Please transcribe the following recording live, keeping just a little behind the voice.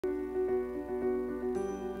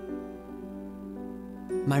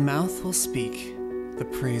My mouth will speak the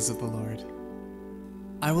praise of the Lord.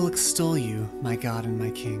 I will extol you, my God and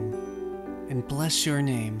my King, and bless your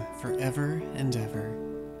name forever and ever.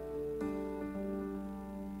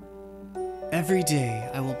 Every day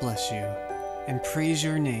I will bless you and praise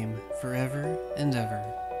your name forever and ever.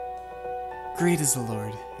 Great is the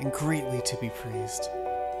Lord, and greatly to be praised,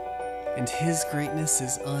 and his greatness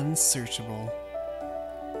is unsearchable.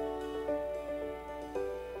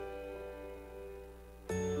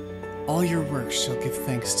 All your works shall give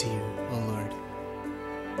thanks to you, O Lord,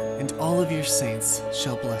 and all of your saints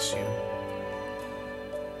shall bless you.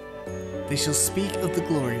 They shall speak of the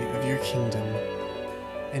glory of your kingdom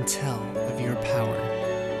and tell of your power,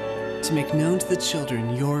 to make known to the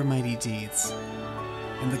children your mighty deeds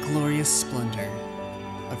and the glorious splendor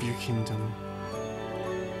of your kingdom.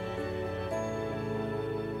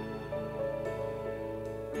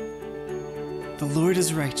 The Lord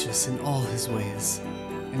is righteous in all his ways,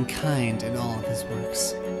 and kind in all of his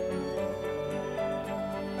works.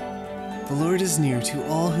 The Lord is near to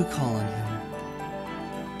all who call on him,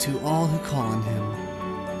 to all who call on him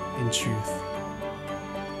in truth.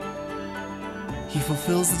 He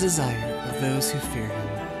fulfills the desire of those who fear him.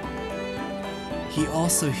 He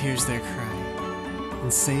also hears their cry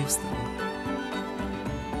and saves them.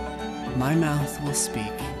 My mouth will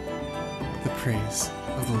speak the praise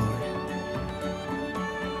of the Lord.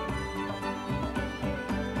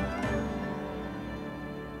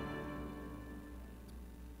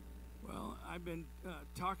 I've been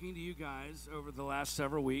talking to you guys over the last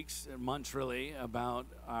several weeks, months really, about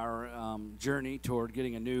our journey toward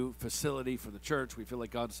getting a new facility for the church. We feel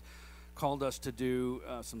like God's called us to do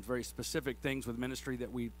some very specific things with ministry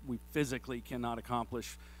that we physically cannot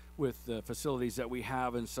accomplish with the facilities that we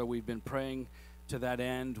have, and so we've been praying to that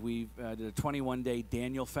end. We've did a 21-day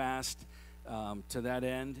Daniel fast to that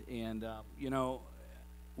end, and you know,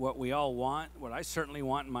 what we all want, what I certainly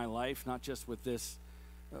want in my life, not just with this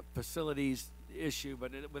facilities issue,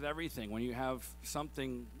 but with everything. When you have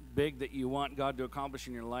something big that you want God to accomplish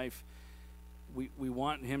in your life, we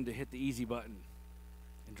want him to hit the easy button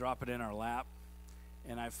and drop it in our lap.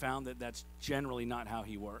 And I've found that that's generally not how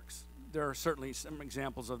he works. There are certainly some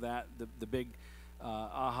examples of that, the big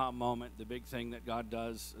aha moment, the big thing that God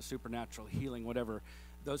does, a supernatural healing, whatever.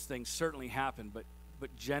 Those things certainly happen, but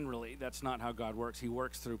generally that's not how God works. He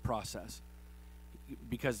works through process,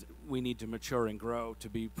 because we need to mature and grow to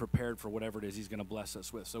be prepared for whatever it is he's going to bless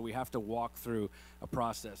us with. So we have to walk through a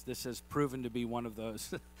process. This has proven to be one of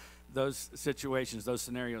those those situations, those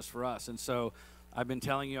scenarios for us. And so I've been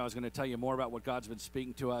telling you, I was going to tell you more about what God's been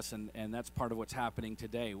speaking to us, and that's part of what's happening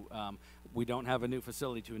today. We don't have a new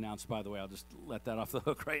facility to announce, by the way. I'll just let that off the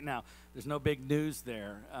hook right now. There's no big news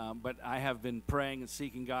there, but I have been praying and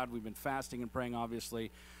seeking God. We've been fasting and praying,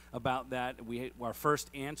 obviously, about that. Our first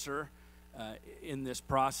answer in this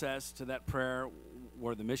process to that prayer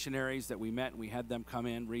were the missionaries that we met, and we had them come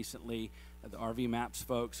in recently, the RV Maps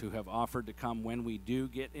folks who have offered to come when we do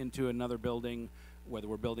get into another building, whether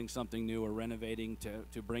we're building something new or renovating,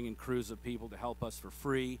 to bring in crews of people to help us for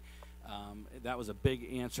free. That was a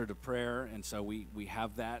big answer to prayer, and so we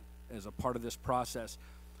have that as a part of this process.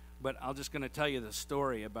 But I'm just going to tell you the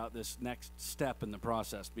story about this next step in the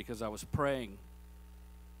process, because I was praying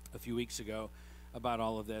a few weeks ago about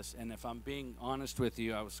all of this, and if I'm being honest with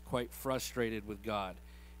you, I was quite frustrated with God,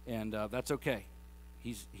 and that's okay.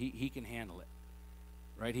 He can handle it,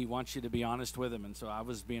 right? He wants you to be honest with him, and so I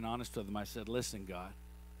was being honest with him. I said, listen, God,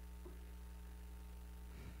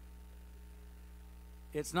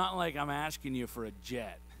 it's not like I'm asking you for a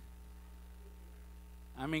jet.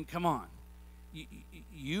 I mean, come on.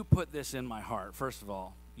 You put this in my heart, first of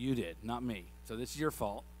all. You did, not me. So this is your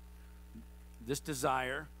fault. This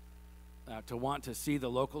desire to want to see the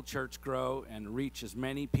local church grow and reach as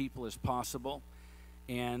many people as possible.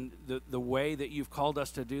 And the way that you've called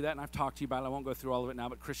us to do that, and I've talked to you about it, I won't go through all of it now,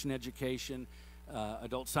 but Christian education,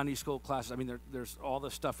 adult Sunday school classes, I mean, there's all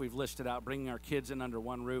the stuff we've listed out, bringing our kids in under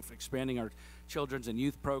one roof, expanding our children's and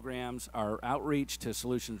youth programs, our outreach to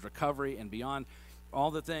Solutions Recovery and beyond,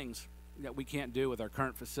 all the things that we can't do with our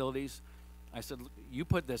current facilities. I said, you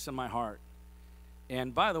put this in my heart.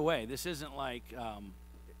 And by the way, this isn't like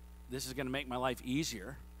this is going to make my life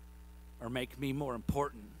easier or make me more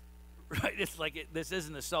important, right? It's like this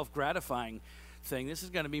isn't a self-gratifying thing. This is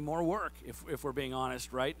going to be more work if we're being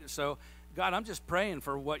honest, right? So, God, I'm just praying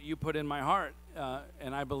for what you put in my heart,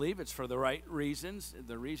 and I believe it's for the right reasons,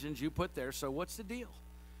 the reasons you put there. So what's the deal?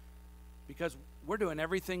 Because we're doing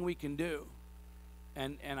everything we can do,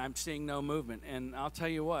 and I'm seeing no movement. And I'll tell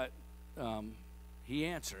you what, he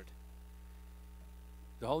answered.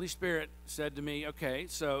 The Holy Spirit said to me, okay,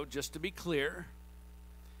 so just to be clear,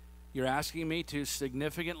 You're asking me to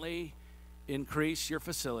significantly increase your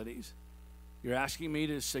facilities. You're asking me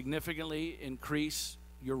to significantly increase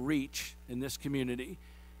your reach in this community.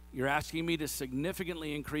 You're asking me to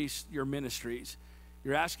significantly increase your ministries.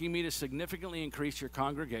 You're asking me to significantly increase your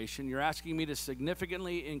congregation. You're asking me to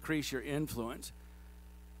significantly increase your influence.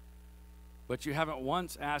 But you haven't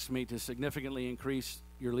once asked me to significantly increase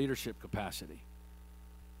your leadership capacity.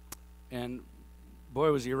 And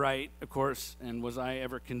boy, was he right, of course, and was I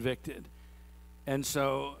ever convicted. And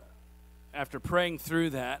so after praying through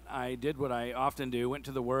that, I did what I often do, went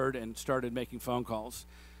to the Word and started making phone calls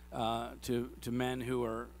to men who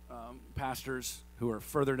are pastors, who are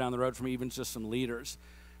further down the road from me, even just some leaders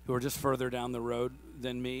who are just further down the road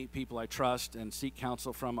than me, people I trust and seek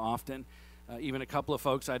counsel from often. Even a couple of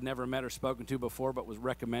folks I'd never met or spoken to before, but was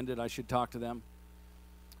recommended I should talk to them.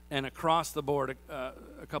 And across the board, a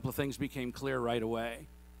couple of things became clear right away.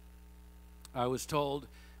 I was told,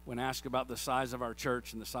 when asked about the size of our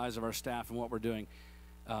church and the size of our staff and what we're doing,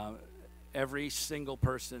 every single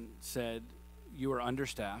person said, you are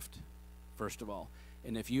understaffed, first of all.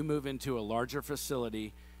 And if you move into a larger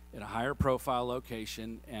facility at a higher profile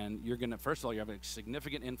location, and you're going to, first of all, you have a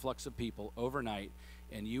significant influx of people overnight,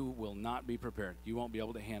 and you will not be prepared. You won't be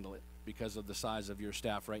able to handle it because of the size of your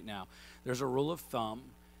staff right now. There's a rule of thumb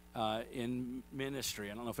in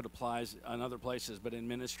ministry. I don't know if it applies in other places, but in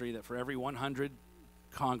ministry, that for every 100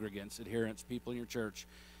 congregants, adherents, people in your church,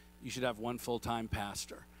 you should have one full-time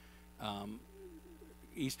pastor.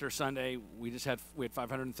 Easter Sunday, we had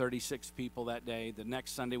 536 people that day. The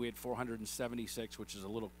next Sunday, we had 476, which is a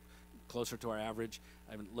little closer to our average.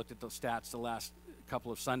 I haven't looked at those stats the last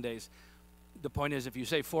couple of Sundays. The point is, if you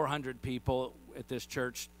say 400 people at this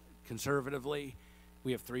church conservatively,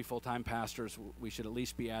 we have 3 full-time pastors. We should at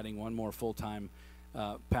least be adding one more full-time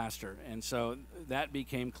pastor. And so that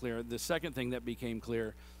became clear. The second thing that became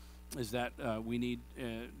clear is that we need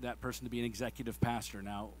that person to be an executive pastor.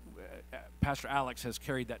 Now, Pastor Alex has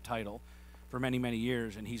carried that title for many, many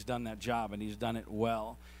years, and he's done that job, and he's done it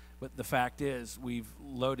well. But the fact is, we've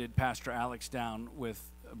loaded Pastor Alex down with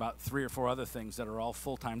about 3 or 4 other things that are all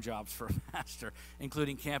full-time jobs for a pastor,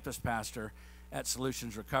 including campus pastor at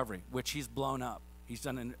Solutions Recovery, which he's blown up. He's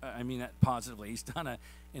done, I mean that positively, he's done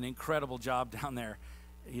an incredible job down there.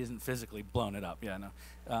 He hasn't physically blown it up, yeah,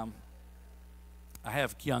 no. I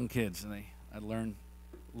have young kids, and I learn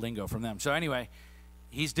lingo from them. So anyway,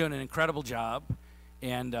 he's doing an incredible job,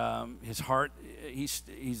 and his heart, he's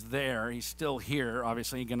there. He's still here,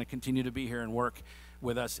 obviously. He's going to continue to be here and work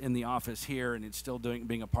with us in the office here, and it's still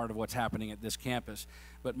being a part of what's happening at this campus,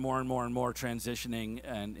 but more and more and more transitioning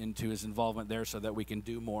and into his involvement there so that we can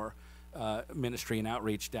do more ministry and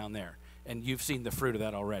outreach down there. And you've seen the fruit of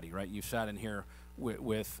that already, right? You've sat in here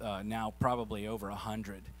with now probably over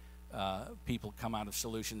 100 people come out of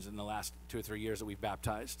Solutions in the last 2 or 3 years that we've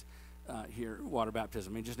baptized here, water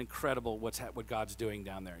baptism. I mean, just incredible what God's doing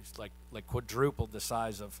down there. It's like quadrupled the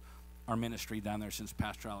size of our ministry down there since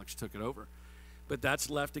Pastor Alex took it over. But that's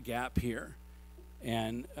left a gap here.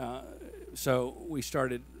 And so we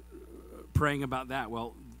started praying about that.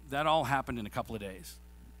 Well, that all happened in a couple of days.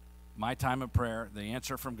 My time of prayer, the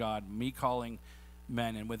answer from God, me calling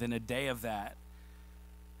men, and within a day of that,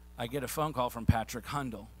 I get a phone call from Patrick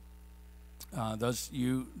Hundl. Those of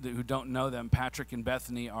you who don't know them, Patrick and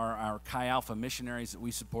Bethany are our Chi Alpha missionaries that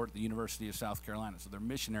we support at the University of South Carolina. So they're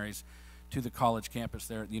missionaries to the college campus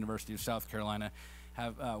there at the University of South Carolina.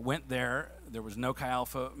 Went there. There was no Chi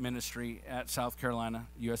Alpha ministry at South Carolina,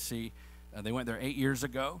 USC. They went there 8 years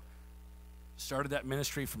ago. Started that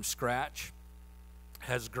ministry from scratch.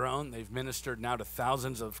 Has grown. They've ministered now to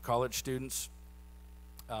thousands of college students.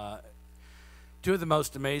 2 of the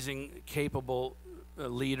most amazing, capable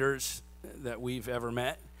leaders that we've ever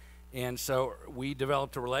met. And so we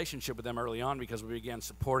developed a relationship with them early on because we began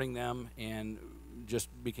supporting them and just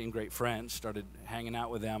became great friends, started hanging out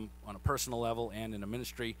with them on a personal level and in a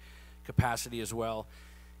ministry capacity as well.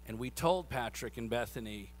 And we told Patrick and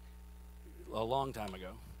Bethany a long time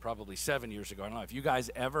ago, probably 7 years ago, I don't know, if you guys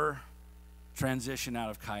ever transition out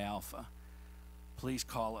of Chi Alpha, please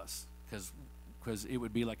call us, because it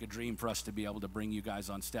would be like a dream for us to be able to bring you guys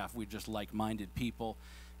on staff. We're just like-minded people,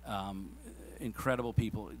 incredible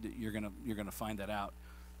people. You're gonna find that out.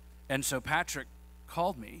 And so Patrick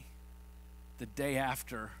called me the day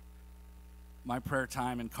after my prayer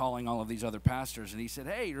time and calling all of these other pastors, and he said,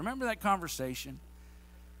 "Hey, remember that conversation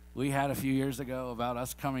we had a few years ago about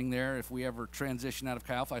us coming there if we ever transition out of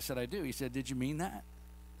Chi Alpha?" I said, "I do." He said, "Did you mean that?"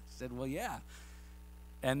 I said, "Well, yeah."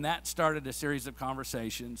 And that started a series of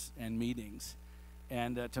conversations and meetings.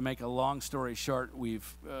 And to make a long story short,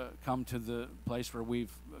 we've come to the place where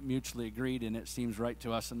we've mutually agreed, and it seems right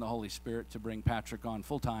to us in the Holy Spirit to bring Patrick on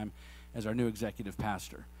full-time as our new executive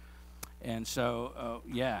pastor. And so,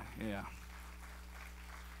 yeah.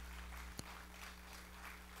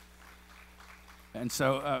 And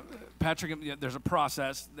so, Patrick, there's a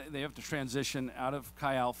process. They have to transition out of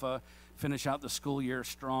Chi Alpha, finish out the school year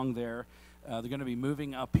strong there. They're going to be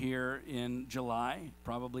moving up here in July,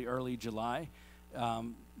 probably early July.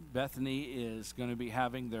 Bethany is going to be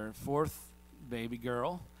having their 4th baby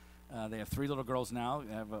girl. They have 3 little girls now.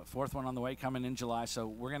 They have a 4th one on the way coming in July. So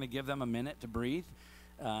we're going to give them a minute to breathe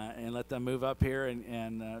and let them move up here.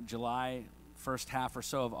 And July, first half or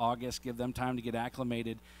so of August, give them time to get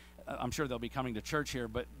acclimated. I'm sure they'll be coming to church here,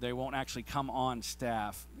 but they won't actually come on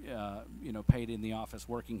staff, paid in the office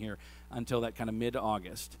working here until that kind of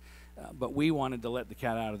mid-August. But we wanted to let the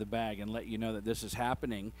cat out of the bag and let you know that this is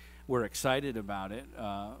happening. We're excited about it.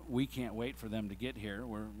 We can't wait for them to get here.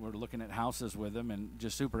 We're looking at houses with them and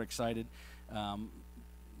just super excited.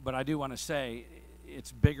 But I do want to say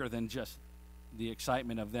it's bigger than just the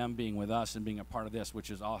excitement of them being with us and being a part of this,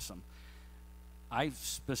 which is awesome. I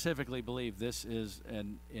specifically believe this is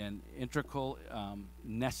an integral,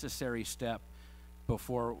 necessary step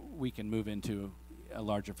before we can move into a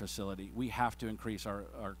larger facility. We have to increase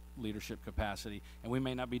our leadership capacity, and we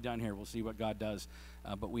may not be done here. We'll see what God does,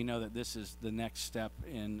 but we know that this is the next step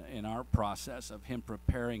in our process of Him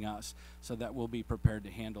preparing us so that we'll be prepared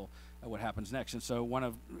to handle what happens next. And so one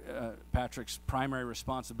of Patrick's primary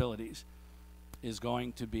responsibilities is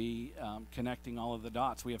going to be connecting all of the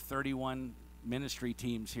dots. We have 31 ministry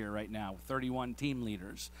teams here right now, 31 team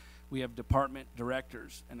leaders. We have department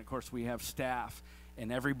directors, and of course we have staff,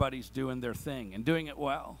 and everybody's doing their thing and doing it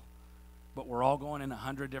well. But we're all going in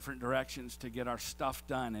 100 different directions to get our stuff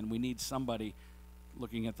done, and we need somebody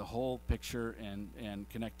looking at the whole picture and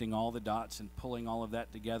connecting all the dots and pulling all of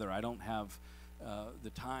that together. I don't have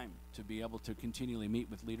the time to be able to continually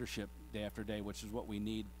meet with leadership day after day, which is what we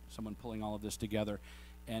need, someone pulling all of this together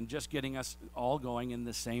and just getting us all going in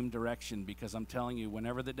the same direction, because I'm telling you,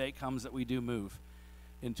 whenever the day comes that we do move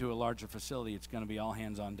into a larger facility, it's going to be all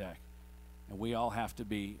hands on deck. And we all have to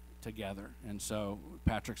be together. And so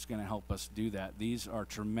Patrick's going to help us do that. These are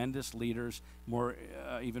tremendous leaders,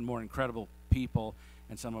 even more incredible people,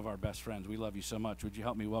 and some of our best friends. We love you so much. Would you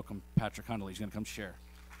help me welcome Patrick Hundl? He's going to come share.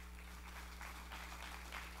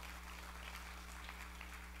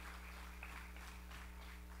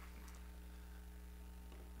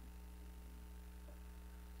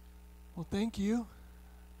 Well, thank you.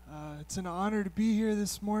 It's an honor to be here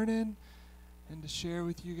this morning and to share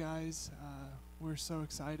with you guys. We're so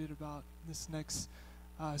excited about this next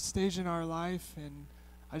stage in our life, and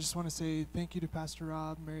I just want to say thank you to Pastor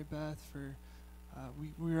Rob, Mary Beth, for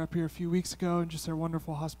we were up here a few weeks ago, and just their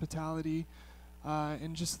wonderful hospitality,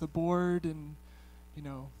 and just the board and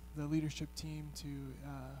the leadership team to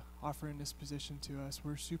offering this position to us.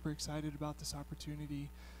 We're super excited about this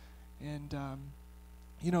opportunity, and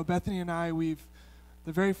Bethany and I,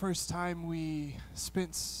 the very first time we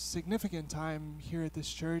spent significant time here at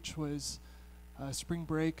this church was spring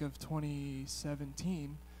break of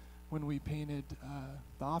 2017 when we painted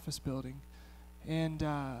the office building, and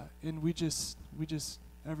we just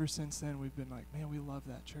ever since then we've been like, man, we love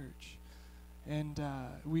that church, and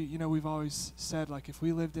we've always said, like, if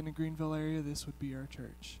we lived in a Greenville area, this would be our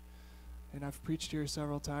church. And I've preached here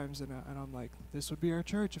several times, and I'm like, this would be our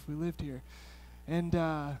church if we lived here. And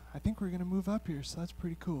I think we're going to move up here, so that's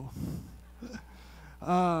pretty cool.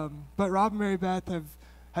 But Rob and Mary Beth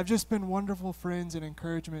have just been wonderful friends and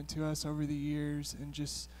encouragement to us over the years, and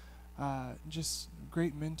just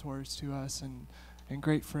great mentors to us, and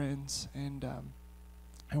great friends. And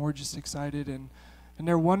we're just excited, and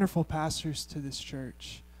they're wonderful pastors to this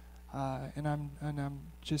church. And I'm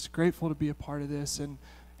just grateful to be a part of this. And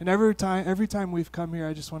every time we've come here,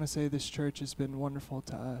 I just want to say this church has been wonderful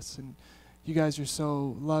to us. And you guys are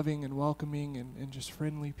so loving and welcoming and just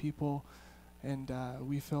friendly people, and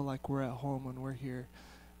we feel like we're at home when we're here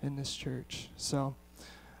in this church. So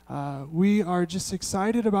we are just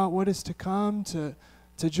excited about what is to come, to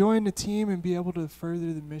join the team and be able to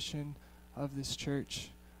further the mission of this church.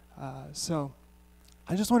 So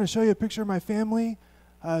I just want to show you a picture of my family.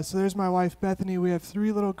 So there's my wife, Bethany. We have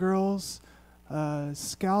 3 little girls.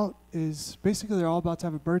 Scout is basically, they're all about to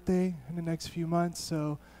have a birthday in the next few months,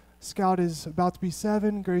 so Scout is about to be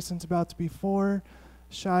 7, Grayson's about to be 4,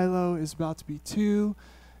 Shiloh is about to be 2,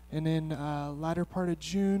 and then latter part of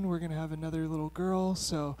June, we're going to have another little girl,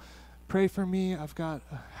 so pray for me. I've got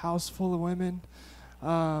a house full of women,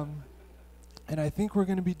 and I think we're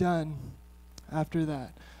going to be done after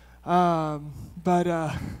that.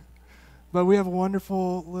 But but we have a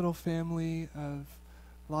wonderful little family of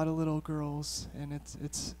a lot of little girls, and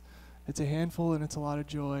it's a handful and it's a lot of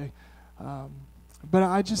joy. But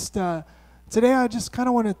I just today I just kind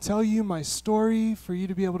of want to tell you my story for you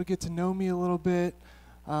to be able to get to know me a little bit,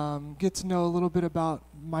 get to know a little bit about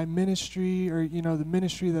my ministry, or the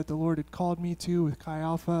ministry that the Lord had called me to with Chi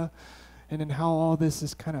Alpha, and then how all this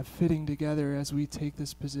is kind of fitting together as we take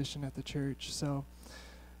this position at the church. So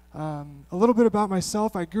a little bit about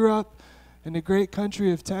myself. I grew up in the great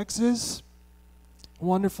country of Texas,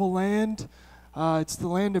 wonderful land. It's the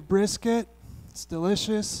land of brisket. It's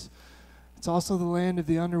delicious. It's also the land of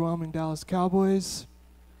the underwhelming Dallas Cowboys.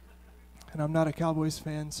 And I'm not a Cowboys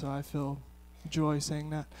fan, so I feel joy saying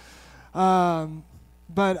that.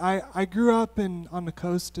 But I grew up on the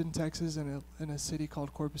coast in Texas, in a city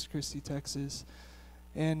called Corpus Christi, Texas.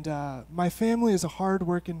 And my family is a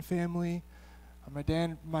hard-working family. My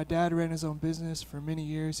dad ran his own business for many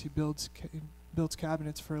years. He builds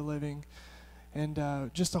cabinets for a living. And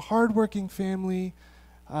just a hard-working family.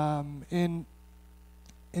 And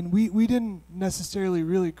we didn't necessarily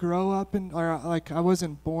really grow up I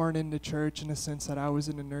wasn't born into church in the sense that I was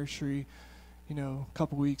in a nursery, a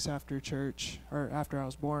couple weeks after church, or after I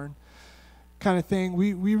was born, kind of thing.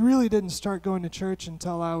 We really didn't start going to church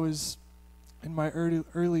until I was in my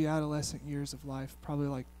early adolescent years of life, probably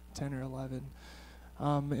like 10 or 11.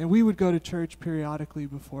 And we would go to church periodically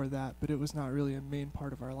before that, but it was not really a main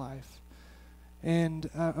part of our life. And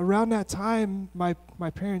around that time, my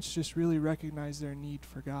parents just really recognized their need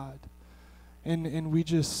for God, and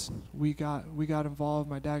we got involved.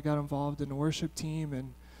 My dad got involved in the worship team,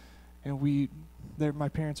 and my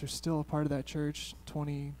parents are still a part of that church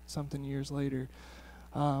 20-something years later,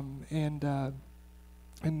 and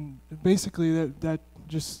basically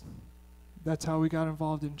that's how we got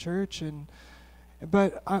involved in church.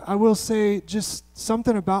 But I will say just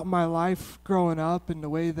something about my life growing up and the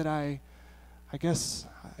way that I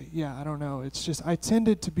don't know. It's just I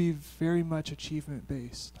tended to be very much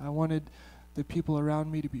achievement-based. I wanted the people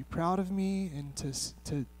around me to be proud of me and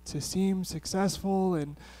to seem successful,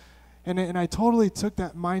 and I totally took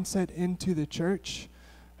that mindset into the church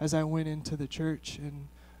as I went into the church. And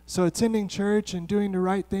so attending church and doing the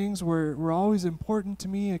right things were always important to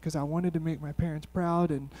me because I wanted to make my parents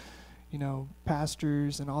proud, and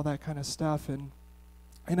pastors and all that kind of stuff. And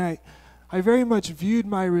I very much viewed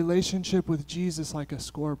my relationship with Jesus like a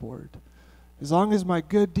scoreboard. As long as my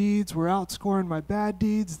good deeds were outscoring my bad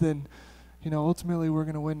deeds, then, ultimately we're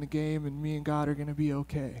going to win the game and me and God are going to be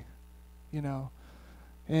okay,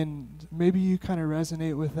 And maybe you kind of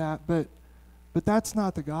resonate with that, but that's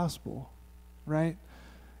not the gospel, right?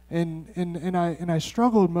 And I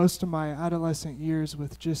struggled most of my adolescent years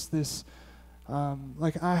with just this,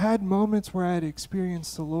 I had moments where I had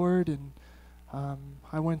experienced the Lord, and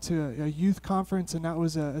I went to a youth conference, and that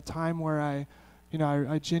was a time where I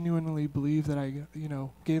genuinely believe that I,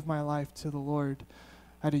 gave my life to the Lord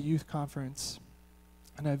at a youth conference.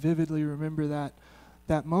 And I vividly remember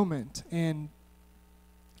that moment. And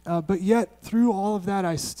but yet, through all of that,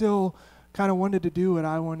 I still kind of wanted to do what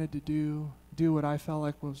I wanted to do what I felt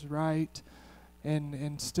like was right,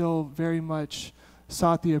 and still very much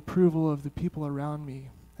sought the approval of the people around me.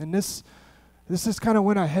 And this is kind of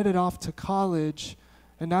when I headed off to college,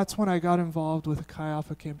 and that's when I got involved with the Chi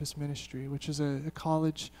Alpha Campus Ministry, which is a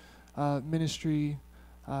college ministry.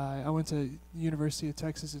 I went to University of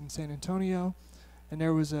Texas in San Antonio, and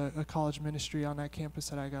there was a college ministry on that campus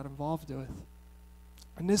that I got involved with.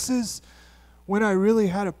 And this is when I really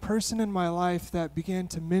had a person in my life that began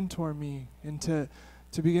to mentor me and to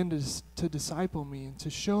begin to disciple me and to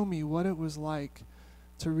show me what it was like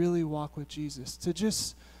to really walk with Jesus, to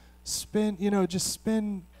just spend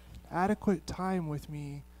adequate time with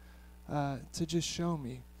me, to just show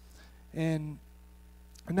me. And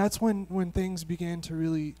that's when things began to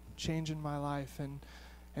really change in my life,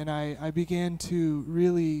 and I began to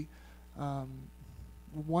really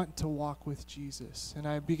want to walk with Jesus, and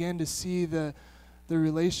I began to see the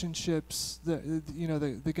relationships,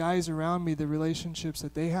 the guys around me, the relationships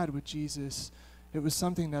that they had with Jesus. It was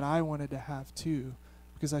something that I wanted to have too,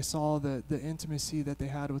 because I saw the intimacy that they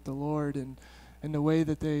had with the Lord, and the way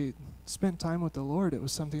that they spent time with the Lord. It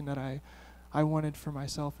was something that I wanted for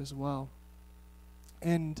myself as well.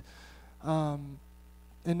 And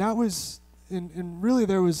that was, and really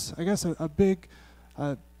there was, I guess, a big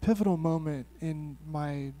pivotal moment in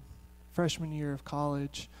my freshman year of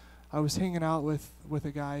college. I was hanging out with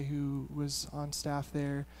a guy who was on staff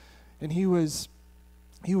there, and he was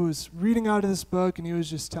reading out of this book, and he was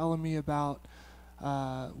just telling me about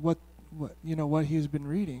what he has been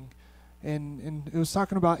reading. And it was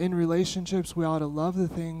talking about in relationships, we ought to love the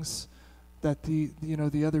things that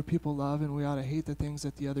the other people love, and we ought to hate the things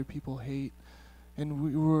that the other people hate. And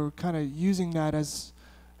we were kind of using that as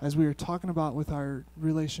we were talking about with our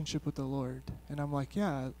relationship with the Lord. And I'm like,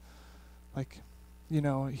 yeah, like,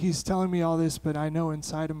 he's telling me all this, but I know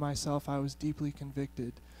inside of myself I was deeply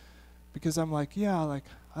convicted, because I'm like, yeah, like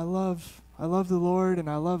I love the Lord and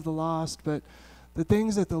I love the lost, but the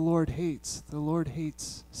things that the Lord hates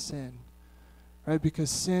sin, right? Because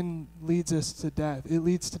sin leads us to death. It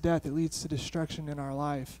leads to death. It leads to destruction in our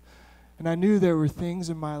life. And I knew there were things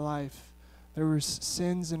in my life, there were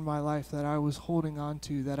sins in my life that I was holding on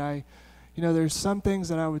to, that there's some things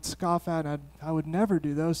that I would scoff at, and I would never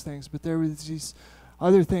do those things, but there was these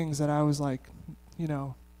other things that I was like,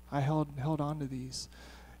 I held on to these.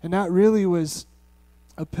 And that really was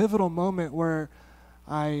a pivotal moment where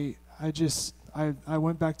I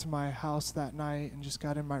went back to my house that night and just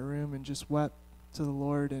got in my room and just wept to the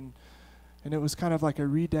Lord, and it was kind of like a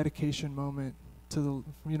rededication moment to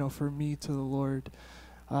for me to the Lord,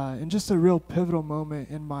 and just a real pivotal moment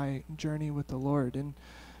in my journey with the Lord. And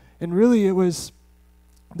really it was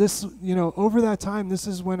this, over that time, this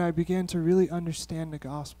is when I began to really understand the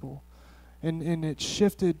gospel, and it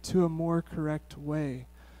shifted to a more correct way.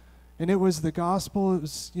 And it was the gospel, it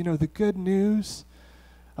was, the good news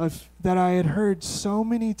of that I had heard so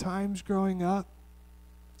many times growing up,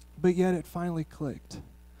 but yet it finally clicked.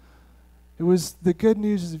 It was the good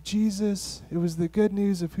news of Jesus. It was the good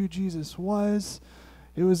news of who Jesus was.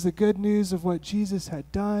 It was the good news of what Jesus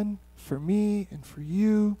had done for me and for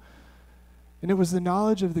you. And it was the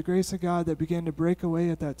knowledge of the grace of God that began to break away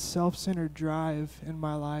at that self-centered drive in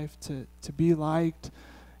my life to be liked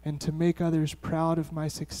and to make others proud of my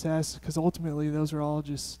success, because ultimately those are all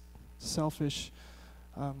just selfish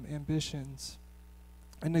ambitions.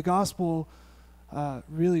 And the gospel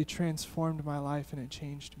really transformed my life, and it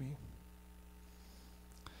changed me.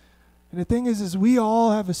 And the thing is we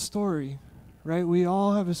all have a story, right? We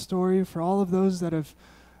all have a story. For all of those that have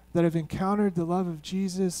encountered the love of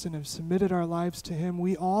Jesus and have submitted our lives to him,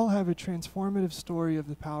 we all have a transformative story of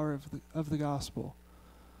the power of the gospel.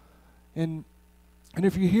 And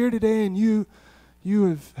if you're here today and you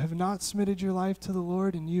have not submitted your life to the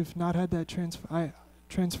Lord, and you've not had that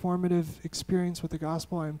transformative experience with the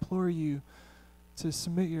gospel, I implore you to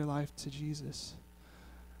submit your life to Jesus.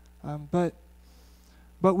 But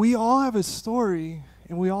we all have a story,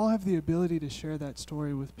 and we all have the ability to share that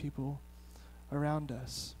story with people around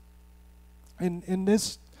us. And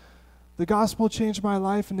the gospel changed my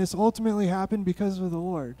life, and this ultimately happened because of the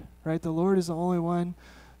Lord, right? The Lord is the only one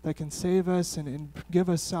that can save us and give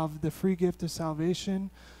us the free gift of salvation.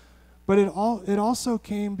 But it also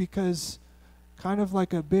came because kind of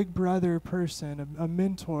like a big brother person, a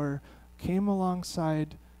mentor, came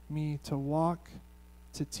alongside me to walk,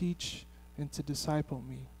 to teach, and to disciple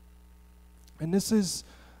me. And this is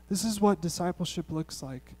what discipleship looks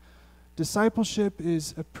like. Discipleship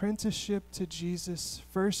is apprenticeship to Jesus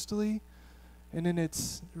firstly, and then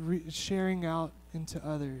it's sharing out into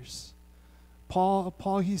others.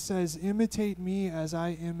 Paul, he says, imitate me as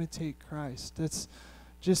I imitate Christ. That's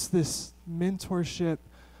just this mentorship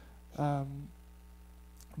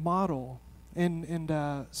model. And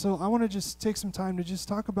so I want to just take some time to just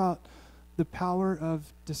talk about the power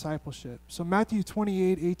of discipleship. So Matthew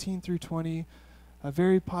 28:18-20, a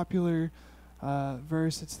very popular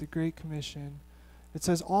verse. It's the Great Commission. It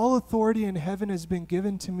says, all authority in heaven has been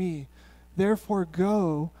given to me. Therefore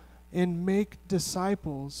go and make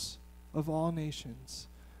disciples of all nations,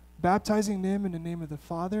 baptizing them in the name of the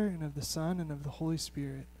Father and of the Son and of the Holy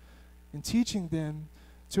Spirit, and teaching them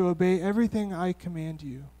to obey everything I command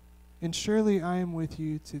you. And surely I am with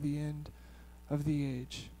you to the end of the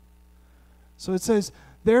age. So it says,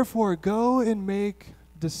 therefore go and make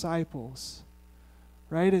disciples.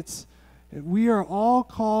 Right? We are all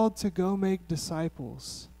called to go make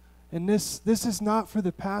disciples. And this is not for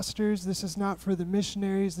the pastors, this is not for the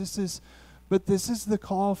missionaries, but this is the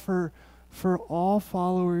call for all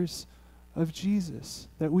followers of Jesus,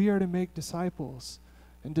 that we are to make disciples.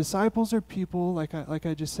 And disciples are people, like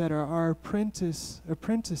I just said, are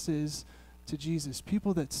apprentices to Jesus,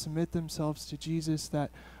 people that submit themselves to Jesus,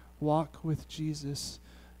 that walk with Jesus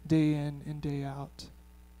day in and day out.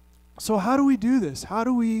 So how do we do this? How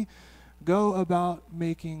do we go about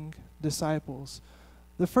making disciples?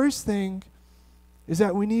 The first thing is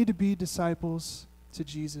that we need to be disciples to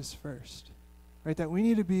Jesus first, right? That we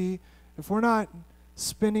need to be, if we're not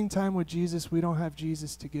spending time with Jesus, we don't have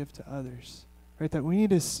Jesus to give to others, right? That we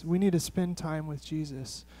need to spend time with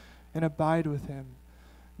Jesus and abide with him.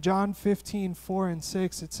 John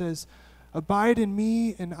 15:4-6, it says, Abide in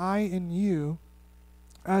me and I in you,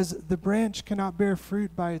 as the branch cannot bear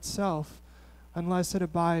fruit by itself unless it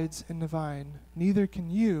abides in the vine, neither can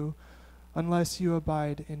you unless you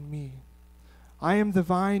abide in me. I am the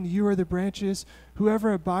vine, you are the branches.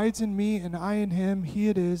 Whoever abides in me and I in him, he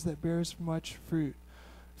it is that bears much fruit.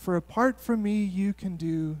 For apart from me, you can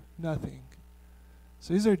do nothing.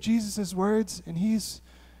 So these are Jesus' words, and he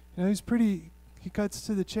cuts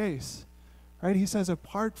to the chase, right? He says,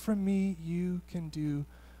 apart from me, you can do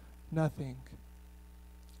nothing.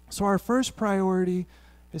 So our first priority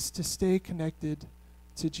is to stay connected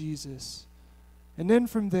to Jesus. And then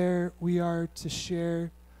from there, we are to share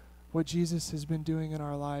what Jesus has been doing in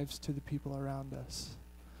our lives to the people around us.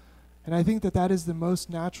 And I think that that is the most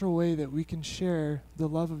natural way that we can share the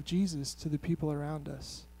love of Jesus to the people around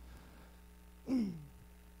us.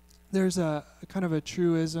 There's a kind of a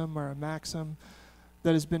truism or a maxim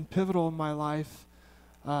that has been pivotal in my life,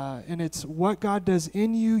 and it's what God does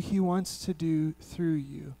in you, he wants to do through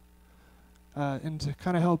you. And to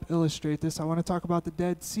kind of help illustrate this, I want to talk about the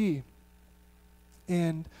Dead Sea.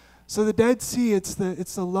 And so the Dead Sea, it's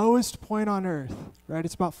the lowest point on earth, right?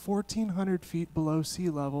 It's about 1,400 feet below sea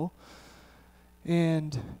level,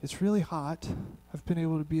 and it's really hot. I've been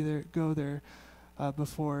able to go there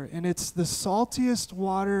before, and it's the saltiest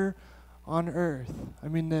water on earth. I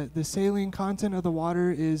mean, the saline content of the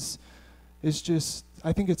water is just,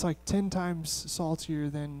 I think it's like 10 times saltier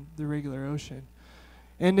than the regular ocean.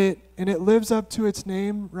 And it lives up to its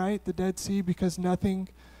name, right, the Dead Sea, because nothing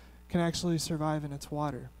can actually survive in its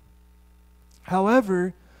water.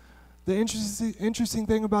 However, the interesting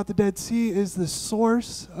thing about the Dead Sea is the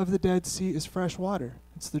source of the Dead Sea is fresh water.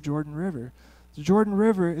 It's the Jordan River. The Jordan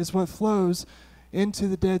River is what flows into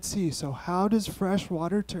the Dead Sea. So how does fresh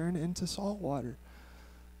water turn into salt water?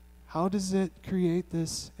 How does it create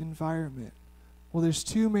this environment? Well, there's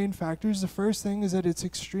two main factors. The first thing is that it's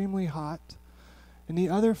extremely hot. And the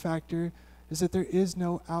other factor is that there is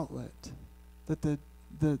no outlet. That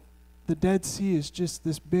the Dead Sea is just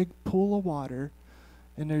this big pool of water,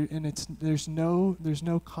 and there's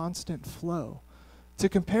no constant flow. To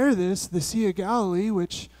compare this, the Sea of Galilee,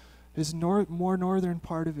 which is more northern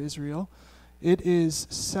part of Israel, it is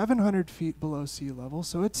 700 feet below sea level,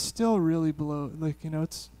 so it's still really below,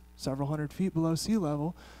 it's several hundred feet below sea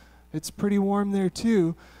level. It's pretty warm there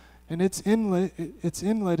too, and its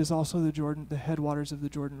inlet is also the headwaters of the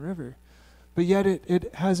Jordan River. But yet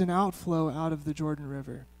it has an outflow out of the Jordan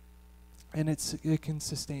River, and it can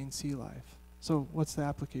sustain sea life. So what's the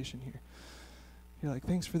application here? You're like,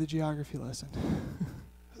 thanks for the geography lesson.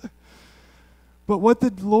 But what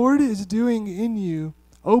the Lord is doing in you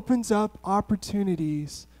opens up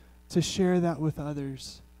opportunities to share that with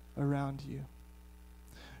others around you.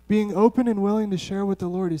 Being open and willing to share what the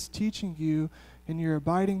Lord is teaching you in your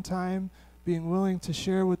abiding time, being willing to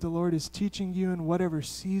share what the Lord is teaching you in whatever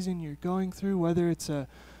season you're going through, whether it's a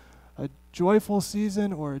joyful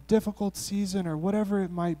season or a difficult season or whatever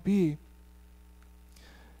it might be,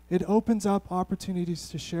 it opens up opportunities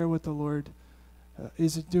to share what the Lord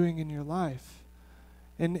is doing in your life.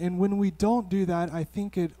 And when we don't do that, I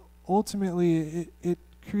think it ultimately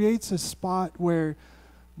creates a spot where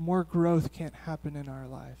more growth can't happen in our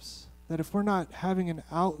lives. That if we're not having an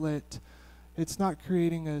outlet, it's not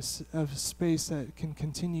creating a space that can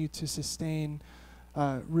continue to sustain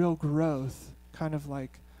real growth, kind of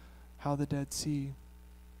like how the Dead Sea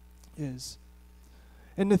is.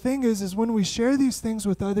 And the thing is when we share these things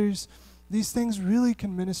with others, these things really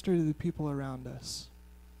can minister to the people around us.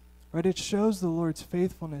 Right? It shows the Lord's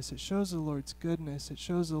faithfulness. It shows the Lord's goodness. It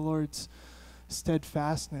shows the Lord's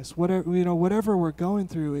steadfastness. Whatever we're going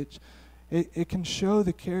through, it can show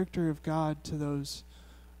the character of God to those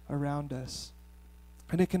around us.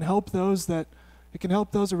 And it can help those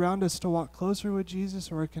around us to walk closer with Jesus,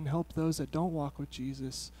 or it can help those that don't walk with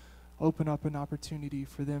Jesus open up an opportunity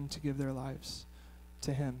for them to give their lives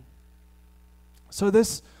to him. So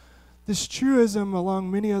this truism, along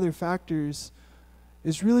many other factors,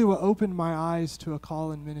 is really what opened my eyes to a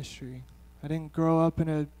call in ministry. I didn't grow up in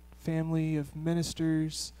a family of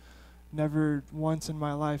ministers. Never once in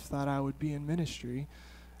my life thought I would be in ministry.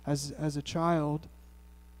 As a child,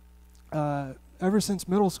 ever since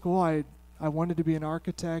middle school, I wanted to be an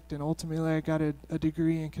architect, and ultimately I got a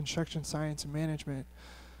degree in construction science and management.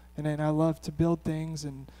 And then I love to build things,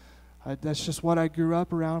 and that's just what I grew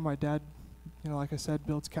up around. My dad, like I said,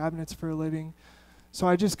 builds cabinets for a living. So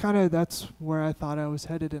I just that's where I thought I was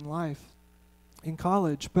headed in life, in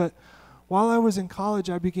college. But while I was in college,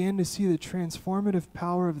 I began to see the transformative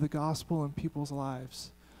power of the gospel in people's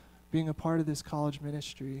lives, being a part of this college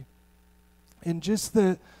ministry. And just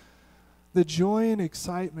the the joy and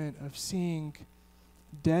excitement of seeing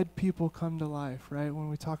dead people come to life, right? When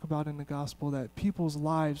we talk about in the gospel that people's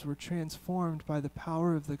lives were transformed by the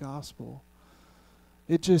power of the gospel.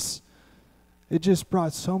 It just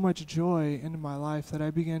brought so much joy into my life that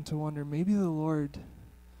I began to wonder, maybe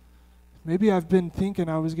I've been thinking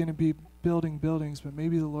I was going to be building buildings, but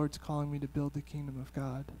maybe the Lord's calling me to build the kingdom of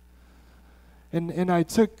God. And I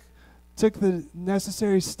took the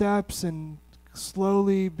necessary steps and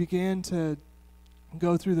slowly began to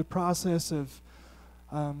go through the process of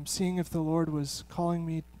seeing if the Lord was calling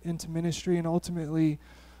me into ministry, and ultimately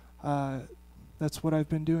that's what I've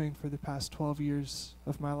been doing for the past 12 years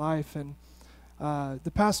of my life. And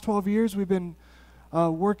the past 12 years we've been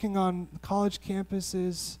working on college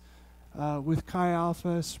campuses with Chi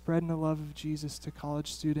Alpha, spreading the love of Jesus to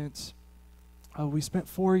college students. We spent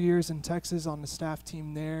 4 years in Texas on the staff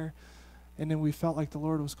team there, and then we felt like the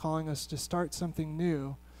Lord was calling us to start something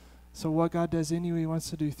new. So what God does in you, He wants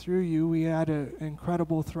to do through you. We had an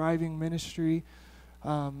incredible, thriving ministry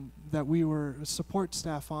that we were support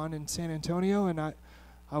staff on in San Antonio, and I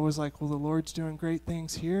was like, well, the Lord's doing great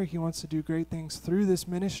things here. He wants to do great things through this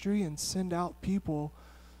ministry and send out people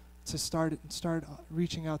to start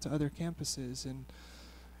reaching out to other campuses.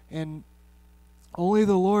 And only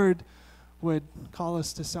the Lord would call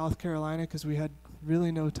us to South Carolina because we had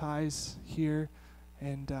really no ties here,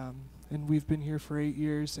 and we've been here for 8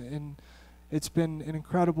 years, and it's been an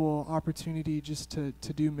incredible opportunity just to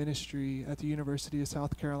do ministry at the University of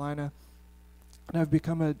South Carolina. And I've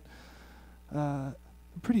become a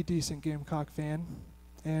pretty decent Gamecock fan,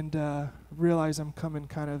 and realize I'm coming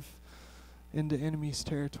kind of into enemy's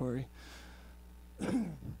territory.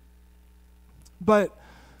 But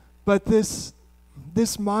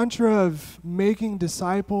this mantra of making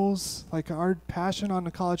disciples, like our passion on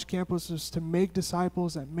the college campus is to make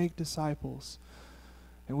disciples that make disciples.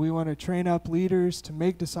 And we want to train up leaders to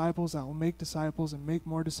make disciples that will make disciples and make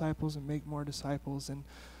more disciples and make more disciples. And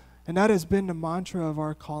that has been the mantra of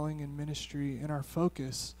our calling and ministry and our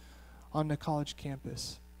focus on the college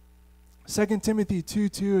campus. 2 Timothy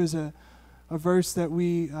 2:2 is a verse that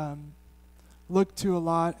we look to a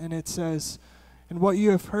lot, and it says, "And what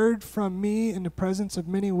you have heard from me in the presence of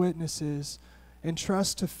many witnesses,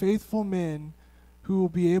 entrust to faithful men who will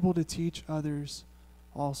be able to teach others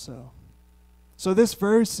also." So this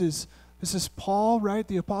is Paul, right?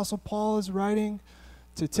 The Apostle Paul is writing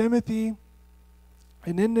to Timothy.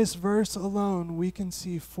 And in this verse alone, we can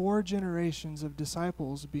see 4 generations of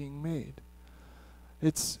disciples being made.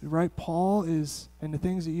 It's, right, Paul is, and the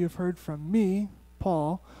things that you have heard from me,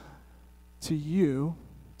 Paul, to you,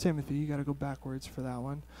 Timothy, you got to go backwards for that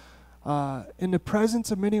one. In the presence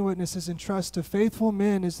of many witnesses, entrust to faithful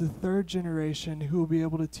men is the 3rd generation who will be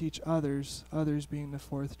able to teach others being the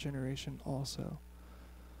 4th generation also.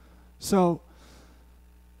 So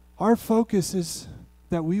our focus is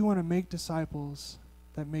that we want to make disciples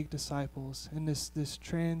that make disciples in this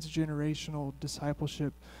transgenerational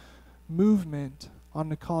discipleship movement on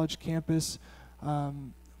the college campus.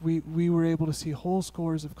 We were able to see whole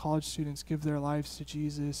scores of college students give their lives to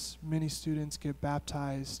Jesus. Many students get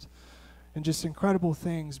baptized, and just incredible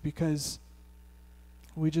things, because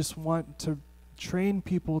we just want to train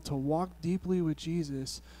people to walk deeply with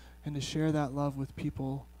Jesus and to share that love with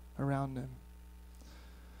people around them.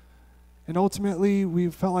 And ultimately, we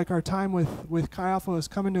felt like our time with Chi Alpha was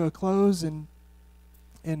coming to a close, and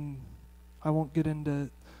I won't get into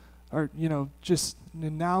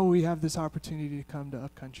and now we have this opportunity to come to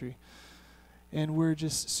Upcountry. And we're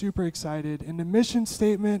just super excited. And the mission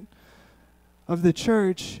statement of the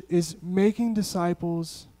church is making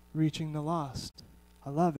disciples, reaching the lost.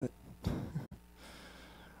 I love it.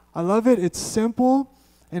 I love it. It's simple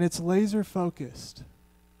and it's laser focused.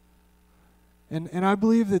 And I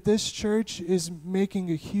believe that this church is making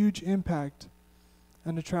a huge impact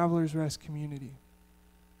on the Travelers Rest community.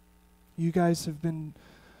 You guys have been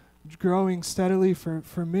growing steadily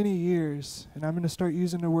for many years, and I'm going to start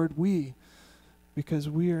using the word we, because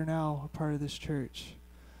we are now a part of this church.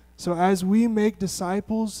 So as we make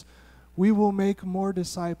disciples, we will make more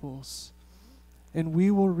disciples, and we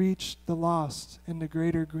will reach the lost in the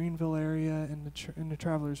greater Greenville area and in the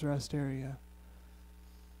Travelers Rest area.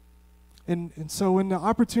 And so when the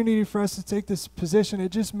opportunity for us to take this position,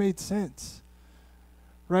 it just made sense,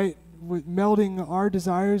 right? With melding our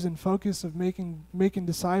desires and focus of making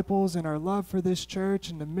disciples and our love for this church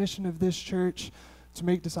and the mission of this church to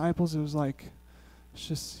make disciples, it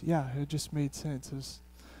just made sense.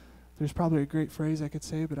 There's probably a great phrase I could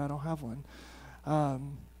say, but I don't have one.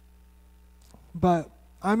 But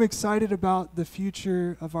I'm excited about the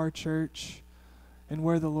future of our church and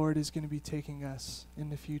where the Lord is going to be taking us in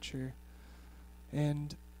the future.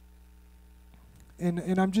 And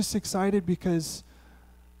I'm just excited because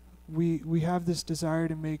we have this desire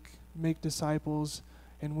to make disciples,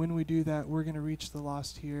 and when we do that, we're going to reach the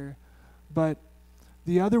lost here. But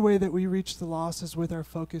the other way that we reach the lost is with our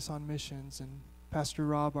focus on missions, and Pastor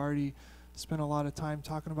Rob already spent a lot of time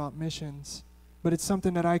talking about missions, but it's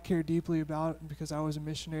something that I care deeply about because I was a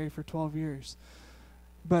missionary for 12 years.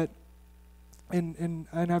 But and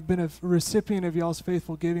I've been a recipient of y'all's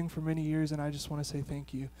faithful giving for many years, and I just want to say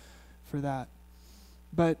thank you for that.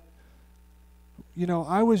 But you know,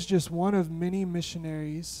 I was just one of many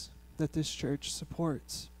missionaries that this church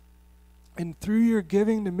supports. And through your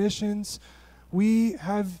giving to missions, we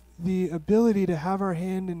have the ability to have our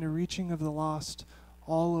hand in the reaching of the lost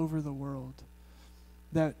all over the world.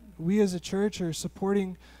 That we as a church are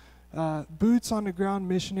supporting boots on the ground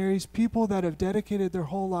missionaries, people that have dedicated their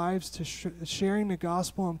whole lives to sharing the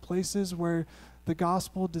gospel in places where the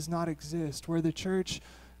gospel does not exist, where the church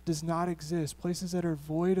does not exist, places that are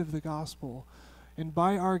void of the gospel. And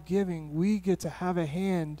by our giving, we get to have a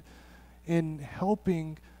hand in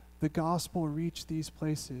helping the gospel reach these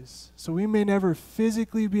places. So we may never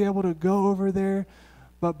physically be able to go over there,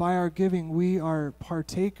 but by our giving, we are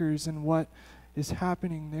partakers in what is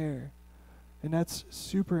happening there. And that's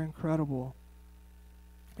super incredible.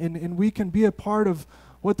 And we can be a part of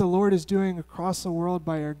what the Lord is doing across the world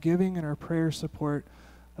by our giving and our prayer support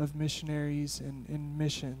of missionaries and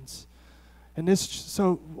missions. And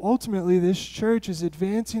so ultimately, this church is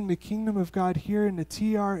advancing the kingdom of God here in the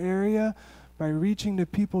TR area by reaching the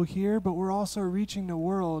people here, but we're also reaching the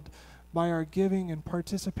world by our giving and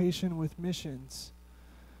participation with missions.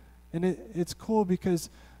 And it's cool because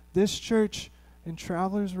this church in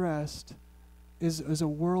Travelers Rest is a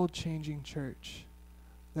world-changing church.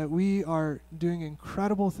 That we are doing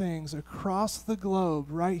incredible things across the globe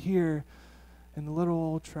right here in the little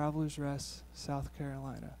old Travelers Rest, South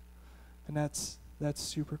Carolina. And that's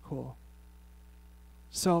super cool.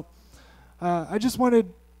 So I just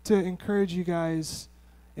wanted to encourage you guys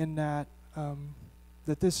in that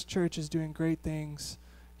this church is doing great things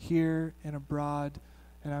here and abroad,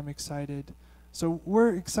 and I'm excited. So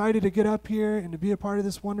we're excited to get up here and to be a part of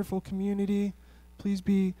this wonderful community. Please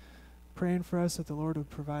be praying for us that the Lord would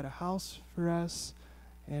provide a house for us.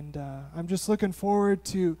 And I'm just looking forward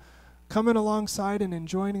to coming alongside and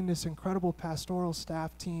joining this incredible pastoral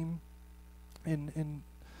staff team and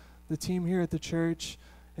the team here at the church,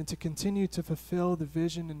 and to continue to fulfill the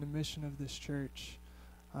vision and the mission of this church.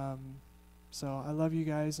 So I love you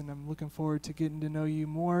guys, and I'm looking forward to getting to know you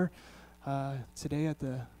more today at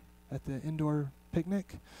the indoor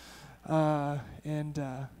picnic. So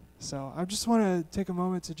I just want to take a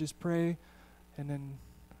moment to just pray, and then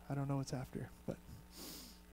I don't know what's after, but